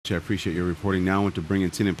much. I appreciate your reporting. Now I want to bring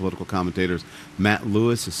in senior political commentators Matt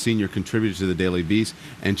Lewis, a senior contributor to the Daily Beast,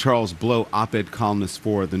 and Charles Blow, op-ed columnist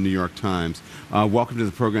for the New York Times. Welcome to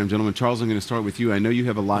the program, gentlemen. Charles, I'm going to start with you. I know you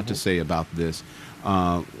have a lot to say about this.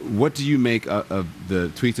 What do you make of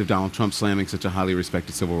the tweets of Donald Trump slamming such a highly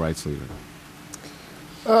respected civil rights leader?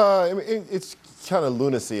 I mean, it's kind of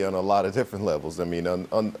lunacy on a lot of different levels. I mean,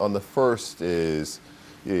 on the first is,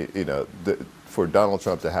 for Donald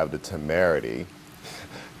Trump to have the temerity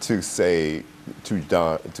to say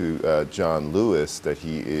to John Lewis that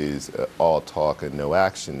he is all talk and no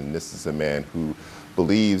action. And this is a man who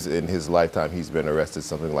believes in his lifetime he's been arrested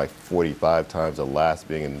something like 45 times, the last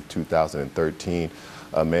being in 2013.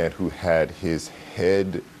 A man who had his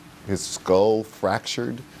skull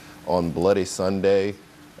fractured on Bloody Sunday,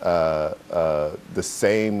 the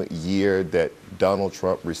same year that Donald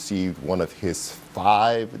Trump received one of his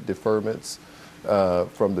 5 deferments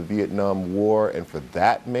from the Vietnam War. And for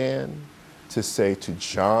that man to say to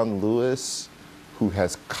John Lewis, who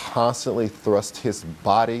has constantly thrust his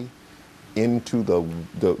body into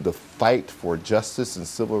the fight for justice and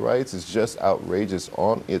civil rights, is just outrageous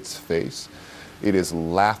on its face. It is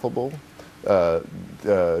laughable.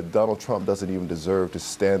 Donald Trump doesn't even deserve to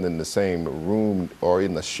stand in the same room or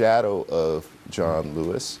in the shadow of John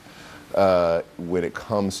Lewis when it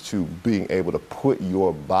comes to being able to put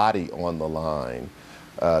your body on the line,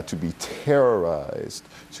 to be terrorized,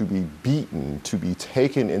 to be beaten, to be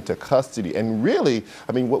taken into custody. And really,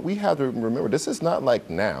 I mean, what we have to remember, this is not like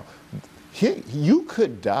now. You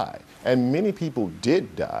could die, and many people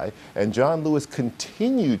did die, and John Lewis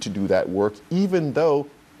continued to do that work even though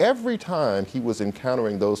every time he was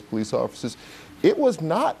encountering those police officers, it was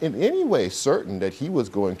not in any way certain that he was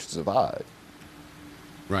going to survive.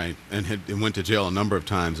 Right, and went to jail a number of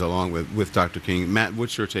times along with Dr. King. Matt,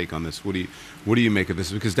 what's your take on this? What do you make of this?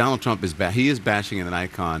 Because Donald Trump is bashing an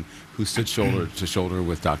icon who stood shoulder to shoulder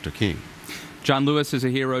with Dr. King. John Lewis is a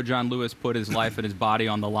hero. John Lewis put his life and his body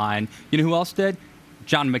on the line. You know who else did?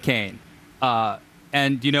 John McCain.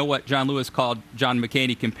 And you know what John Lewis called John McCain?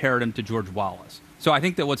 He compared him to George Wallace. So I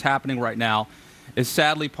think that what's happening right now is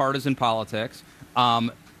sadly partisan politics.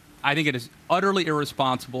 I think it is utterly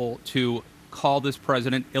irresponsible to call this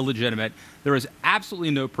president illegitimate. There is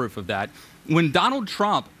absolutely no proof of that. When Donald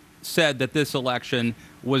Trump said that this election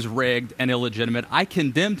was rigged and illegitimate, I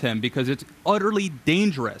condemned him because it's utterly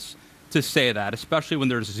dangerous to say that, especially when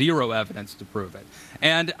there's zero evidence to prove it.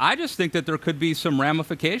 And I just think that there could be some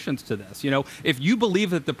ramifications to this. You know, if you believe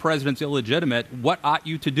that the president's illegitimate, what ought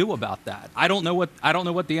you to do about that? I don't know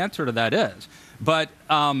what the answer to that is. But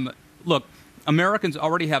look, Americans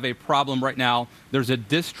already have a problem right now. There's a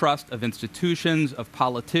distrust of institutions, of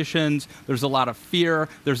politicians. There's a lot of fear.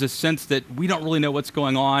 There's a sense that we don't really know what's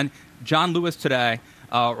going on. John Lewis today,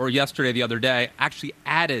 or yesterday, the other day, actually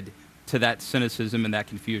added to that cynicism and that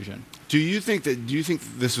confusion. Do you think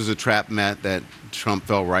this was a trap, Matt, that Trump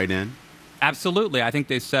fell right in? Absolutely. I think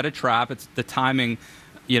they set a trap. It's the timing,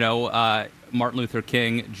 Martin Luther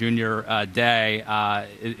King Jr. Day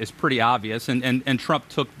is pretty obvious, and Trump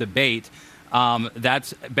took the bait.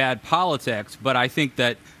 That's bad politics, but I think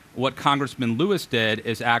that what Congressman Lewis did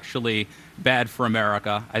is actually bad for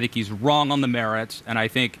America. I think he's wrong on the merits, and I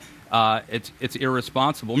think it's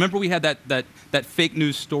irresponsible. Remember, we had that fake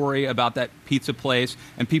news story about that pizza place,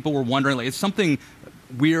 and people were wondering, like, is something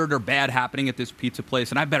weird or bad happening at this pizza place,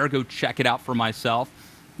 and I better go check it out for myself.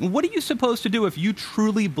 What are you supposed to do if you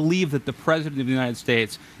truly believe that the president of the United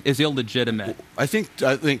States is illegitimate? I think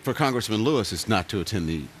for Congressman Lewis, it's not to attend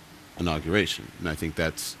the inauguration, and I think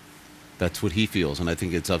that's what he feels, and I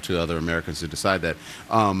think it's up to other Americans to decide that.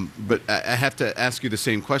 But I have to ask you the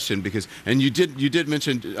same question and you did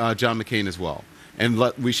mention John McCain as well, and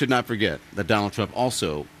we should not forget that Donald Trump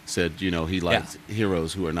also said he likes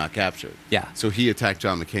heroes who are not captured. Yeah. So he attacked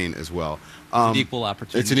John McCain as well. It's an equal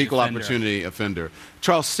opportunity. It's an equal opportunity offender.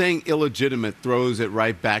 Charles, saying illegitimate throws it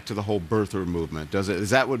right back to the whole birther movement. Does it? Is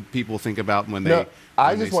that what people think about when they?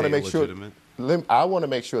 I just want to make sure. I want to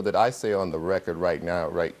make sure that I say on the record right now,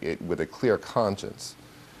 with a clear conscience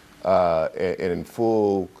and in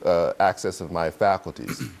full access of my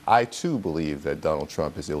faculties, I too believe that Donald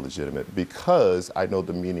Trump is illegitimate because I know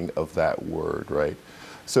the meaning of that word, right?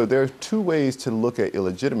 So there are 2 ways to look at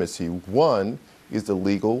illegitimacy. One is the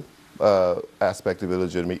legal aspect of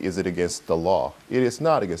illegitimacy. Is it against the law? It is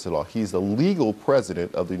not against the law. He's the legal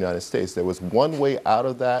president of the United States. There was one way out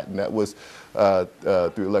of that, and that was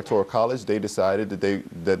through Electoral College. They decided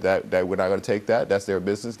that we're not going to take that. That's their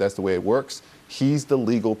business. That's the way it works. He's the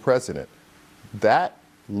legal president. That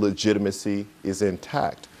legitimacy is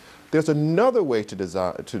intact. There's another way to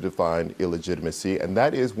define illegitimacy, and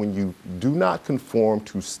that is when you do not conform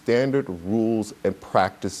to standard rules and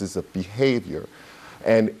practices of behavior.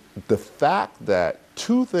 And the fact that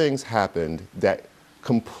two things happened that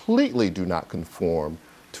completely do not conform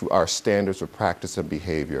to our standards of practice and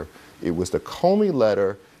behavior. It was the Comey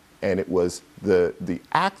letter, and it was the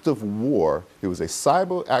act of war. It was a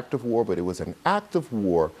cyber act of war, but it was an act of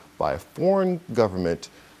war by a foreign government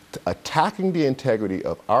attacking the integrity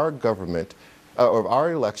of our government, of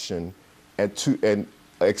our election, and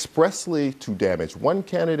expressly to damage one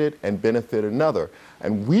candidate and benefit another.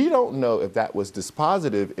 And we don't know if that was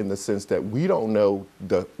dispositive in the sense that we don't know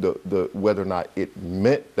whether or not it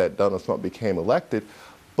meant that Donald Trump became elected,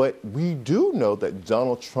 but we do know that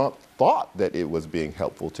Donald Trump thought that it was being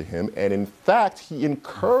helpful to him, and in fact, he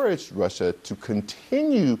encouraged Russia to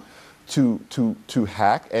continue to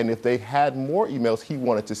hack, and if they had more emails, he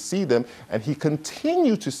wanted to see them, and he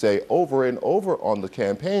continued to say over and over on the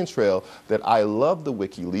campaign trail that I love the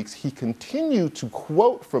WikiLeaks. He continued to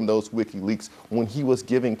quote from those WikiLeaks when he was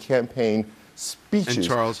giving campaign speeches. And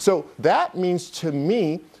Charles, so that means to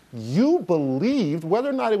me, you believed, whether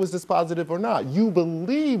or not it was dispositive or not, you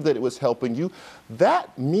believed that it was helping you.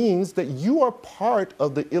 That means that you are part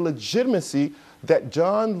of the illegitimacy that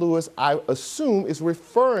John Lewis, I assume, is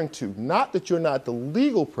referring to. Not that you're not the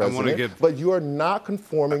legal president, but you are not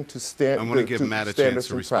conforming to standards. I want to give Matt a chance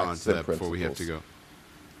to respond to that before we have to go.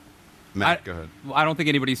 Matt, go ahead. I don't think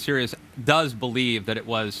anybody serious does believe that it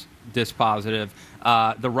was dispositive.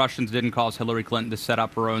 The Russians didn't cause Hillary Clinton to set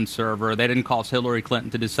up her own server. They didn't cause Hillary Clinton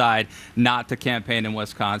to decide not to campaign in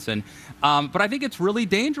Wisconsin. But I think it's really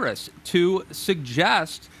dangerous to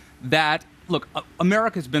suggest that, look,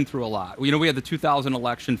 America's been through a lot. You know, we had the 2000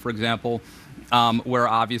 election, for example, where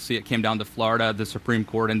obviously it came down to Florida. The Supreme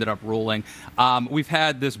Court ended up ruling. We've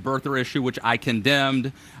had this birther issue, which I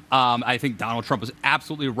condemned. I think Donald Trump was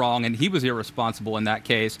absolutely wrong, and he was irresponsible in that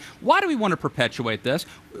case. Why do we want to perpetuate this?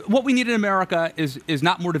 What we need in America is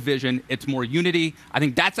not more division, it's more unity. I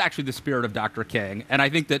think that's actually the spirit of Dr. King, and I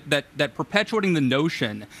think that perpetuating the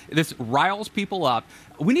notion, this riles people up.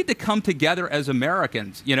 We need to come together as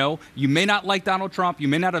Americans. You know, you may not like Donald Trump, you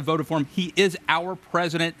may not have voted for him. He is our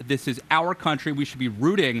president. This is our country. We should be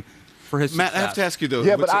rooting for his success. Matt, I have to ask you though.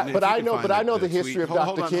 Yeah, but I know the history of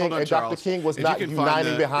Dr. King, and Charles. Dr. King was not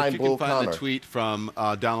uniting behind Bull Connor. If you can find the tweet from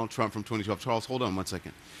Donald Trump from 2012. Charles, hold on one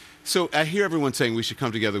second. So I hear everyone saying we should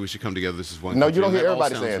come together. We should come together. This is one. No, country. you don't hear That all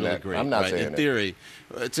everybody sounds saying really that. Great, I'm not right? saying in that. theory,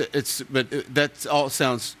 but that all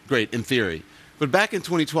sounds great in theory. But back in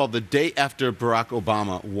 2012, the day after Barack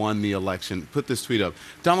Obama won the election, put this tweet up.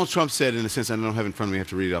 Donald Trump said, in a sense, I don't have it in front of me, I have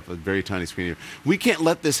to read it off a very tiny screen here. We can't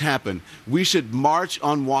let this happen. We should march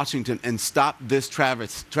on Washington and stop this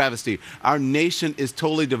travesty. Our nation is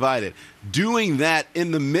totally divided. Doing that in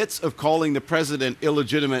the midst of calling the president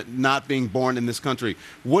illegitimate, not being born in this country.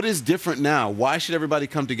 What is different now? Why should everybody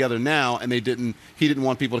come together now? And he didn't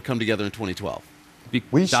want people to come together in 2012.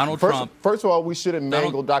 First of all, we shouldn't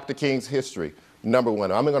mangle Dr. King's history. Number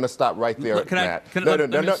one, I'm going to stop right there, Matt.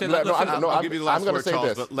 I'll give you the last word,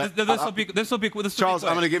 Charles. This will be Charles,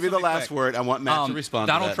 I'm going to give you the last word. I want Matt to respond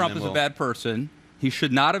to that. Donald Trump is a bad person. He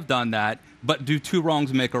should not have done that. But do two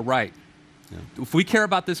wrongs make a right? Yeah. If we care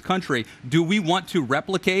about this country, do we want to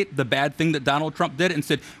replicate the bad thing that Donald Trump did and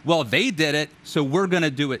said, well, they did it, so we're going to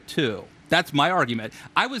do it too? That's my argument.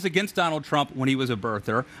 I was against Donald Trump when he was a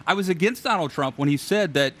birther. I was against Donald Trump when he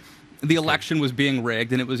said that the election was being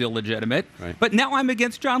rigged and it was illegitimate. Right. But now I'm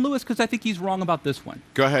against John Lewis because I think he's wrong about this one.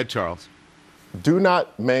 Go ahead, Charles. Do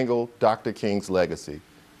not mangle Dr. King's legacy.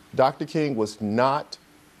 Dr. King was not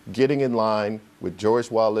getting in line with George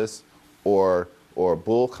Wallace or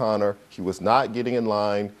Bull Connor. He was not getting in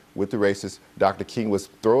line with the racists. Dr. King was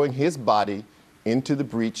throwing his body into the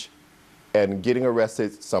breach and getting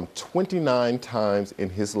arrested some 29 times in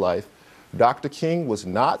his life. Dr. King was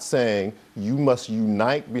not saying you must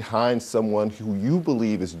unite behind someone who you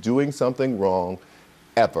believe is doing something wrong,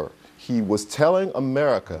 ever. He was telling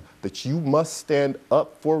America that you must stand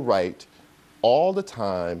up for right all the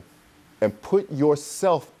time and put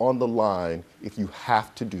yourself on the line if you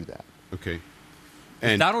have to do that. Okay.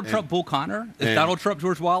 Is Donald Trump Bull Connor? Is Donald Trump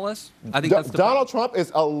George Wallace? I think that's the Donald Trump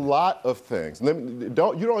is a lot of things. You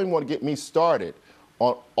don't even want to get me started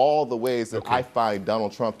on all the ways that I find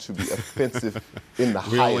Donald Trump to be offensive in the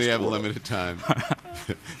highest We only have order. limited time.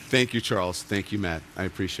 Thank you, Charles. Thank you, Matt. I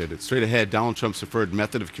appreciate it. Straight ahead, Donald Trump's preferred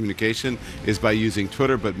method of communication is by using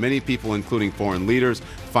Twitter, but many people, including foreign leaders,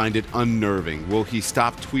 find it unnerving. Will he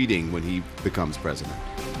stop tweeting when he becomes president?